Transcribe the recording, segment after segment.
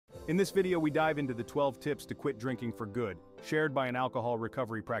In this video we dive into the 12 tips to quit drinking for good, shared by an alcohol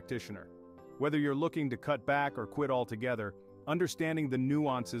recovery practitioner. Whether you're looking to cut back or quit altogether, understanding the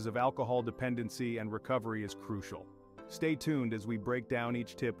nuances of alcohol dependency and recovery is crucial. Stay tuned as we break down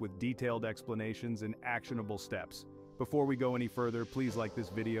each tip with detailed explanations and actionable steps. Before we go any further, please like this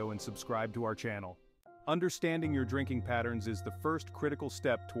video and subscribe to our channel. Understanding your drinking patterns is the first critical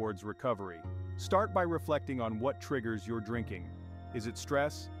step towards recovery. Start by reflecting on what triggers your drinking. Is it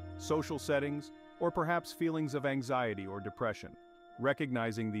stress, social settings, or perhaps feelings of anxiety or depression?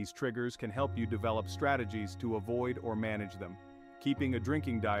 Recognizing these triggers can help you develop strategies to avoid or manage them. Keeping a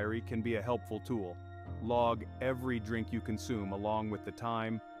drinking diary can be a helpful tool. Log every drink you consume along with the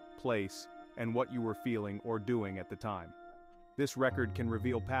time, place, and what you were feeling or doing at the time. This record can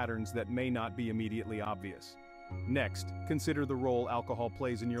reveal patterns that may not be immediately obvious. Next, consider the role alcohol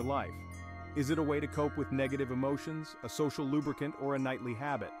plays in your life. Is it a way to cope with negative emotions, a social lubricant, or a nightly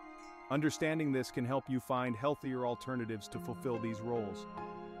habit? Understanding this can help you find healthier alternatives to fulfill these roles.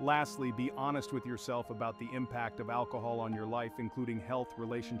 Lastly, be honest with yourself about the impact of alcohol on your life, including health,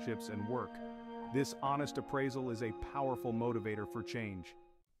 relationships, and work. This honest appraisal is a powerful motivator for change.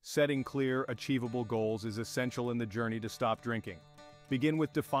 Setting clear, achievable goals is essential in the journey to stop drinking. Begin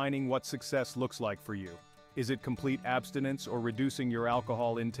with defining what success looks like for you. Is it complete abstinence or reducing your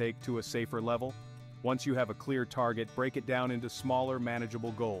alcohol intake to a safer level? Once you have a clear target, break it down into smaller,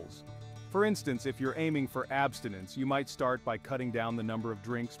 manageable goals. For instance, if you're aiming for abstinence, you might start by cutting down the number of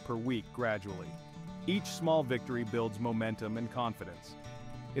drinks per week gradually. Each small victory builds momentum and confidence.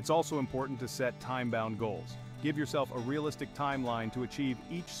 It's also important to set time-bound goals. Give yourself a realistic timeline to achieve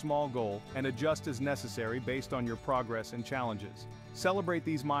each small goal and adjust as necessary based on your progress and challenges. Celebrate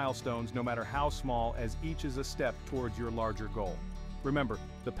these milestones no matter how small, as each is a step towards your larger goal. Remember,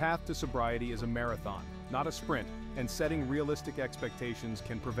 the path to sobriety is a marathon, not a sprint, and setting realistic expectations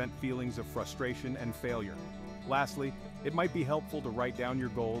can prevent feelings of frustration and failure. Lastly, it might be helpful to write down your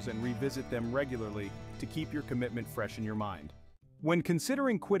goals and revisit them regularly to keep your commitment fresh in your mind. When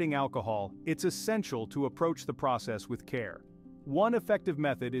considering quitting alcohol, it's essential to approach the process with care. One effective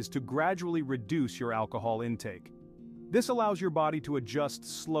method is to gradually reduce your alcohol intake. This allows your body to adjust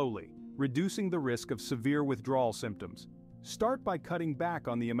slowly, reducing the risk of severe withdrawal symptoms. Start by cutting back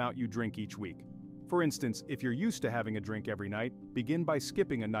on the amount you drink each week. For instance, if you're used to having a drink every night, begin by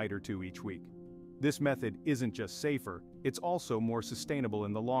skipping a night or two each week. This method isn't just safer, it's also more sustainable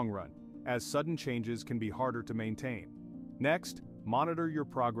in the long run, as sudden changes can be harder to maintain. Next, monitor your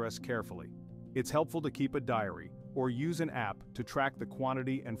progress carefully. It's helpful to keep a diary or use an app to track the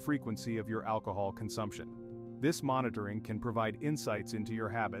quantity and frequency of your alcohol consumption. This monitoring can provide insights into your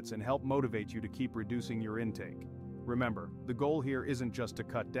habits and help motivate you to keep reducing your intake. Remember, the goal here isn't just to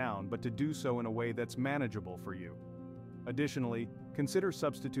cut down, but to do so in a way that's manageable for you. Additionally, consider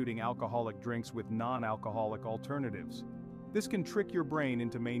substituting alcoholic drinks with non-alcoholic alternatives. This can trick your brain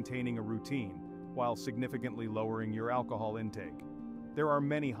into maintaining a routine, while significantly lowering your alcohol intake. There are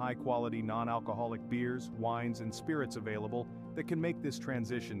many high-quality non-alcoholic beers, wines, and spirits available that can make this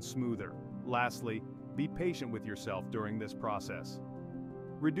transition smoother. Lastly, be patient with yourself during this process.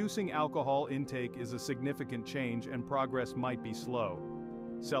 Reducing alcohol intake is a significant change, and progress might be slow.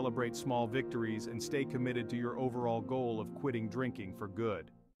 Celebrate small victories and stay committed to your overall goal of quitting drinking for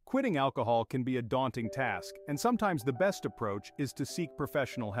good. Quitting alcohol can be a daunting task, and sometimes the best approach is to seek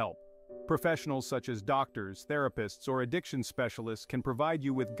professional help. Professionals such as doctors, therapists, or addiction specialists can provide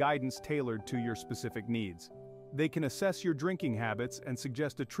you with guidance tailored to your specific needs. They can assess your drinking habits and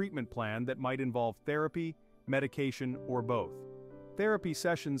suggest a treatment plan that might involve therapy, medication, or both. Therapy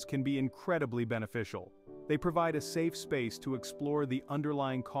sessions can be incredibly beneficial. They provide a safe space to explore the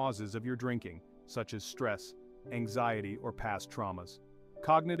underlying causes of your drinking, such as stress, anxiety, or past traumas.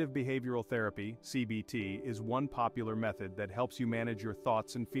 Cognitive behavioral therapy, CBT, is one popular method that helps you manage your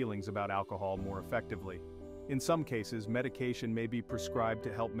thoughts and feelings about alcohol more effectively. In some cases, medication may be prescribed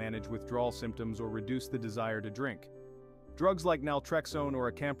to help manage withdrawal symptoms or reduce the desire to drink. Drugs like naltrexone or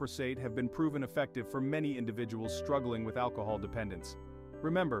acamprosate have been proven effective for many individuals struggling with alcohol dependence.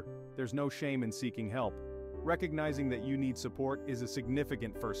 Remember, there's no shame in seeking help. Recognizing that you need support is a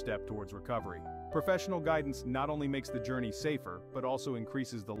significant first step towards recovery. Professional guidance not only makes the journey safer, but also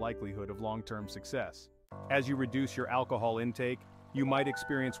increases the likelihood of long-term success. As you reduce your alcohol intake, you might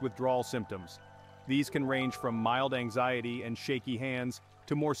experience withdrawal symptoms. These can range from mild anxiety and shaky hands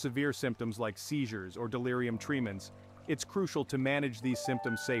to more severe symptoms like seizures or delirium tremens. It's crucial to manage these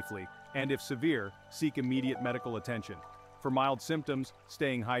symptoms safely, and if severe, seek immediate medical attention. For mild symptoms,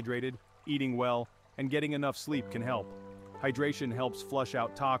 staying hydrated, eating well, and getting enough sleep can help. Hydration helps flush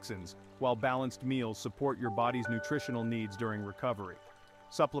out toxins, while balanced meals support your body's nutritional needs during recovery.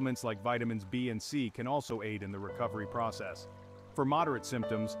 Supplements like vitamins B and C can also aid in the recovery process. For moderate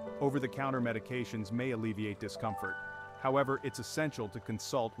symptoms, over-the-counter medications may alleviate discomfort. However, it's essential to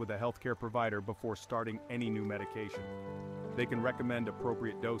consult with a healthcare provider before starting any new medication. They can recommend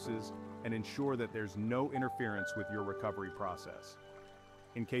appropriate doses and ensure that there's no interference with your recovery process.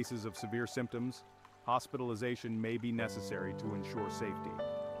 In cases of severe symptoms, hospitalization may be necessary to ensure safety.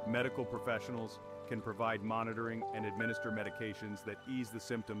 Medical professionals can provide monitoring and administer medications that ease the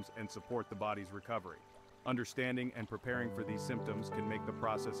symptoms and support the body's recovery. Understanding and preparing for these symptoms can make the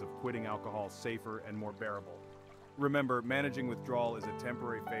process of quitting alcohol safer and more bearable. Remember, managing withdrawal is a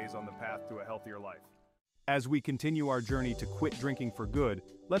temporary phase on the path to a healthier life. As we continue our journey to quit drinking for good,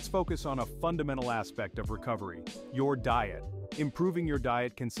 let's focus on a fundamental aspect of recovery: your diet. Improving your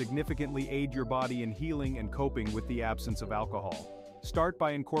diet can significantly aid your body in healing and coping with the absence of alcohol. Start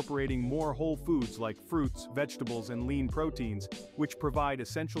by incorporating more whole foods like fruits, vegetables, and lean proteins, which provide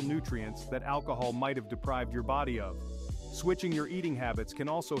essential nutrients that alcohol might have deprived your body of. Switching your eating habits can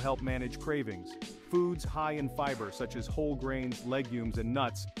also help manage cravings. Foods high in fiber, such as whole grains, legumes, and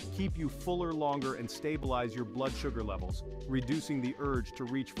nuts, keep you fuller longer and stabilize your blood sugar levels, reducing the urge to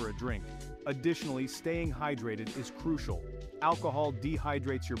reach for a drink. Additionally, staying hydrated is crucial. Alcohol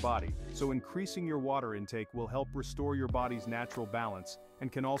dehydrates your body, so increasing your water intake will help restore your body's natural balance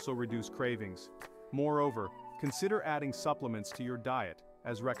and can also reduce cravings. Moreover, consider adding supplements to your diet,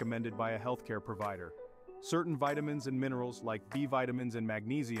 as recommended by a healthcare provider. Certain vitamins and minerals, like B vitamins and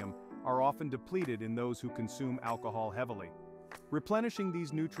magnesium, are often depleted in those who consume alcohol heavily. Replenishing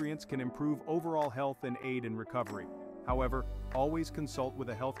these nutrients can improve overall health and aid in recovery. However, always consult with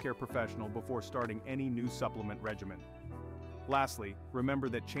a healthcare professional before starting any new supplement regimen. Lastly, remember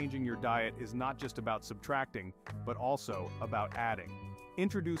that changing your diet is not just about subtracting, but also about adding.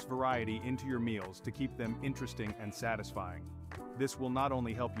 Introduce variety into your meals to keep them interesting and satisfying. This will not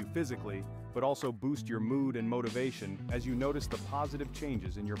only help you physically, but also boost your mood and motivation as you notice the positive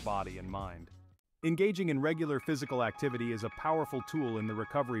changes in your body and mind. Engaging in regular physical activity is a powerful tool in the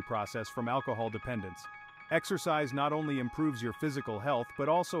recovery process from alcohol dependence. Exercise not only improves your physical health, but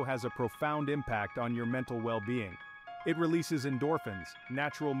also has a profound impact on your mental well-being. It releases endorphins,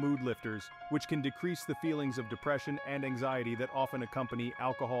 natural mood lifters, which can decrease the feelings of depression and anxiety that often accompany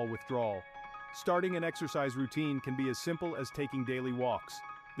alcohol withdrawal. Starting an exercise routine can be as simple as taking daily walks.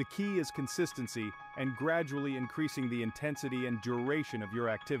 The key is consistency and gradually increasing the intensity and duration of your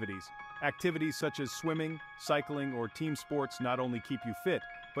activities. Activities such as swimming, cycling, or team sports not only keep you fit,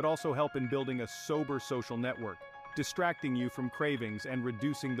 but also help in building a sober social network, distracting you from cravings and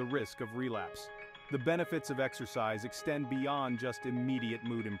reducing the risk of relapse. The benefits of exercise extend beyond just immediate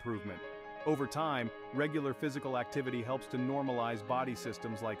mood improvement. Over time, regular physical activity helps to normalize body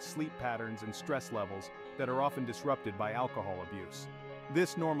systems like sleep patterns and stress levels that are often disrupted by alcohol abuse.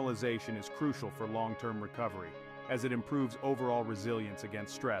 This normalization is crucial for long-term recovery, as it improves overall resilience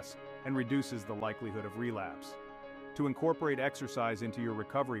against stress and reduces the likelihood of relapse. To incorporate exercise into your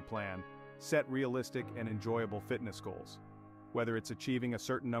recovery plan, set realistic and enjoyable fitness goals. Whether it's achieving a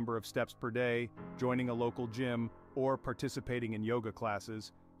certain number of steps per day, joining a local gym, or participating in yoga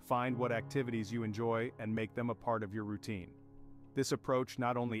classes, find what activities you enjoy and make them a part of your routine. This approach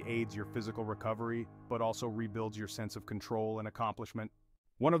not only aids your physical recovery, but also rebuilds your sense of control and accomplishment.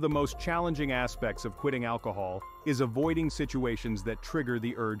 One of the most challenging aspects of quitting alcohol is avoiding situations that trigger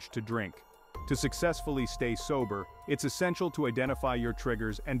the urge to drink. To successfully stay sober, it's essential to identify your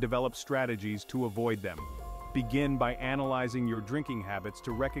triggers and develop strategies to avoid them. Begin by analyzing your drinking habits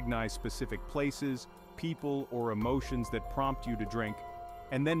to recognize specific places, people, or emotions that prompt you to drink,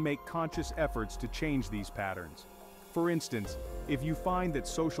 and then make conscious efforts to change these patterns. For instance, if you find that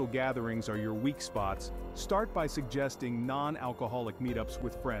social gatherings are your weak spots, start by suggesting non-alcoholic meetups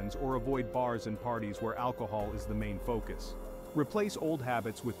with friends or avoid bars and parties where alcohol is the main focus. Replace old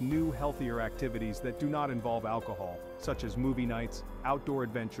habits with new, healthier activities that do not involve alcohol, such as movie nights, outdoor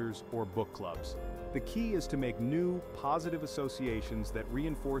adventures, or book clubs. The key is to make new, positive associations that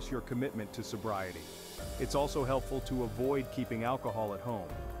reinforce your commitment to sobriety. It's also helpful to avoid keeping alcohol at home.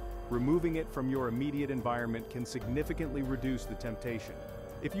 Removing it from your immediate environment can significantly reduce the temptation.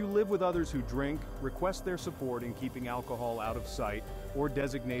 If you live with others who drink, request their support in keeping alcohol out of sight or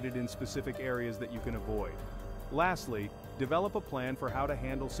designated in specific areas that you can avoid. Lastly, develop a plan for how to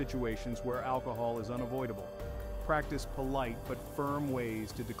handle situations where alcohol is unavoidable. Practice polite but firm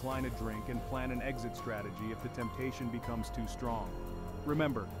ways to decline a drink and plan an exit strategy if the temptation becomes too strong.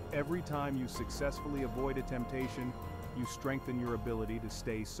 Remember, every time you successfully avoid a temptation, you strengthen your ability to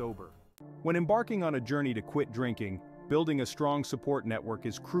stay sober. When embarking on a journey to quit drinking, building a strong support network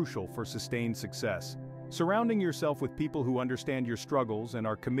is crucial for sustained success. Surrounding yourself with people who understand your struggles and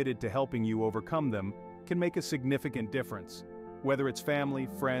are committed to helping you overcome them can make a significant difference. Whether it's family,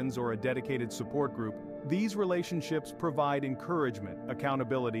 friends, or a dedicated support group, these relationships provide encouragement,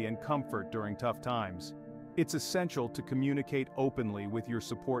 accountability, and comfort during tough times. It's essential to communicate openly with your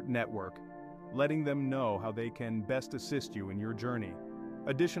support network, letting them know how they can best assist you in your journey.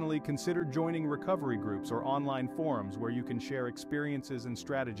 Additionally, consider joining recovery groups or online forums where you can share experiences and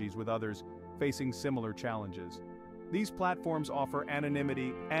strategies with others facing similar challenges. These platforms offer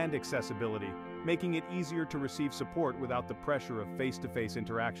anonymity and accessibility, making it easier to receive support without the pressure of face-to-face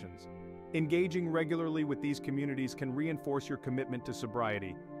interactions. Engaging regularly with these communities can reinforce your commitment to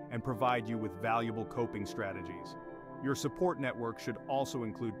sobriety and provide you with valuable coping strategies. Your support network should also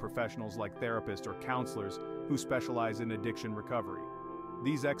include professionals like therapists or counselors who specialize in addiction recovery.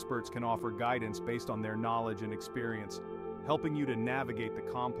 These experts can offer guidance based on their knowledge and experience, helping you to navigate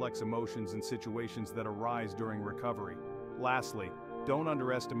the complex emotions and situations that arise during recovery. Lastly, don't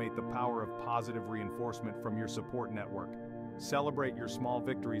underestimate the power of positive reinforcement from your support network. Celebrate your small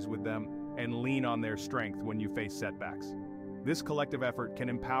victories with them and lean on their strength when you face setbacks. This collective effort can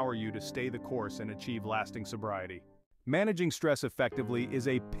empower you to stay the course and achieve lasting sobriety. Managing stress effectively is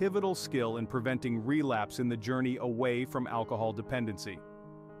a pivotal skill in preventing relapse in the journey away from alcohol dependency.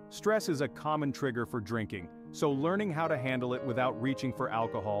 Stress is a common trigger for drinking, so learning how to handle it without reaching for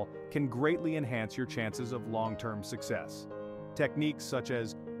alcohol can greatly enhance your chances of long-term success. Techniques such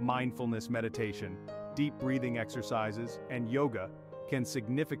as mindfulness meditation, deep breathing exercises, and yoga can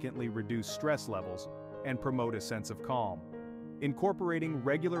significantly reduce stress levels and promote a sense of calm. Incorporating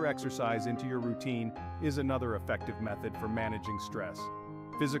regular exercise into your routine is another effective method for managing stress.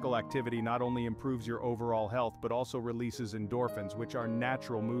 Physical activity not only improves your overall health but also releases endorphins, which are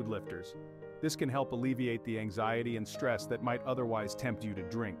natural mood lifters. This can help alleviate the anxiety and stress that might otherwise tempt you to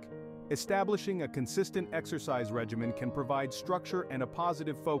drink. Establishing a consistent exercise regimen can provide structure and a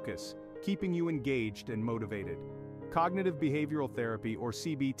positive focus, keeping you engaged and motivated. Cognitive behavioral therapy, or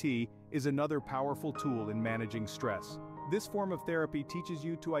CBT, is another powerful tool in managing stress. This form of therapy teaches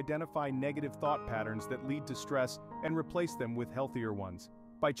you to identify negative thought patterns that lead to stress and replace them with healthier ones.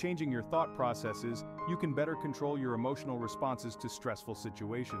 By changing your thought processes, you can better control your emotional responses to stressful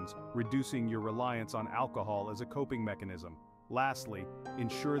situations, reducing your reliance on alcohol as a coping mechanism. Lastly,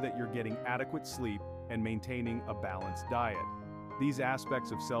 ensure that you're getting adequate sleep and maintaining a balanced diet. These aspects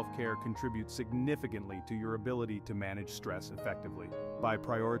of self-care contribute significantly to your ability to manage stress effectively. By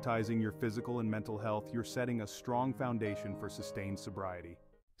prioritizing your physical and mental health, you're setting a strong foundation for sustained sobriety.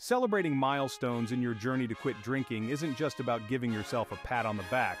 Celebrating milestones in your journey to quit drinking isn't just about giving yourself a pat on the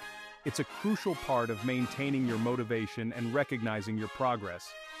back. It's a crucial part of maintaining your motivation and recognizing your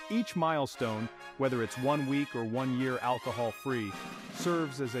progress. Each milestone, whether it's 1 week or 1 year alcohol-free,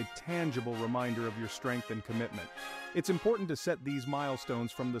 serves as a tangible reminder of your strength and commitment. It's important to set these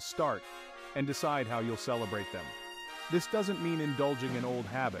milestones from the start and decide how you'll celebrate them. This doesn't mean indulging in old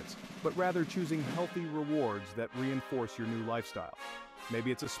habits, but rather choosing healthy rewards that reinforce your new lifestyle.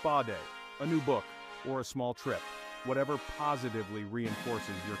 Maybe it's a spa day, a new book, or a small trip, whatever positively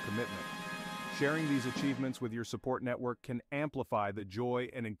reinforces your commitment. Sharing these achievements with your support network can amplify the joy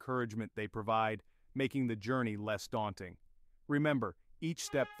and encouragement they provide, making the journey less daunting. Remember, each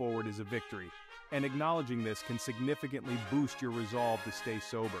step forward is a victory, and acknowledging this can significantly boost your resolve to stay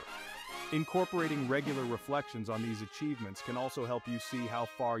sober. Incorporating regular reflections on these achievements can also help you see how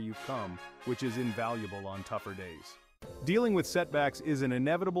far you've come, which is invaluable on tougher days. Dealing with setbacks is an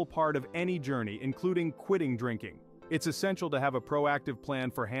inevitable part of any journey, including quitting drinking. It's essential to have a proactive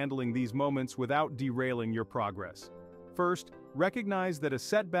plan for handling these moments without derailing your progress. First, recognize that a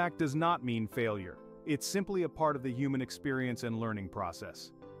setback does not mean failure. It's simply a part of the human experience and learning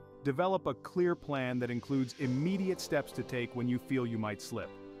process. Develop a clear plan that includes immediate steps to take when you feel you might slip.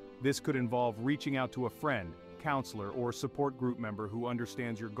 This could involve reaching out to a friend, counselor, or support group member who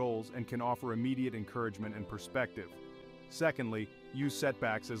understands your goals and can offer immediate encouragement and perspective. Secondly, use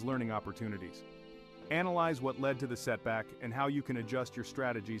setbacks as learning opportunities. Analyze what led to the setback and how you can adjust your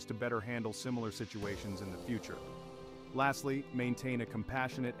strategies to better handle similar situations in the future. Lastly, maintain a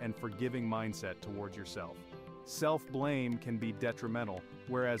compassionate and forgiving mindset towards yourself. Self-blame can be detrimental,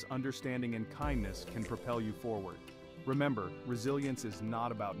 whereas understanding and kindness can propel you forward. Remember, resilience is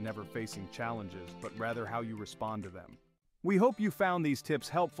not about never facing challenges, but rather how you respond to them. We hope you found these tips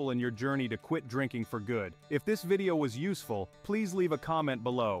helpful in your journey to quit drinking for good. If this video was useful, please leave a comment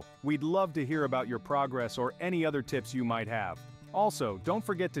below. We'd love to hear about your progress or any other tips you might have. Also, don't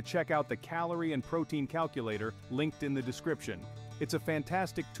forget to check out the calorie and protein calculator linked in the description. It's a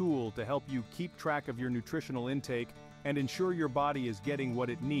fantastic tool to help you keep track of your nutritional intake and ensure your body is getting what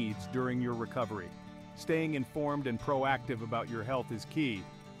it needs during your recovery. Staying informed and proactive about your health is key,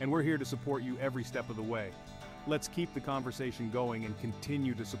 and we're here to support you every step of the way. Let's keep the conversation going and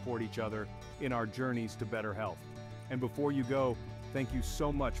continue to support each other in our journeys to better health. And before you go, thank you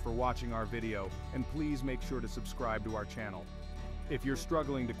so much for watching our video, and please make sure to subscribe to our channel. If you're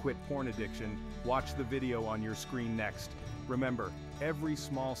struggling to quit porn addiction, watch the video on your screen next. Remember, every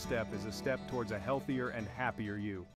small step is a step towards a healthier and happier you.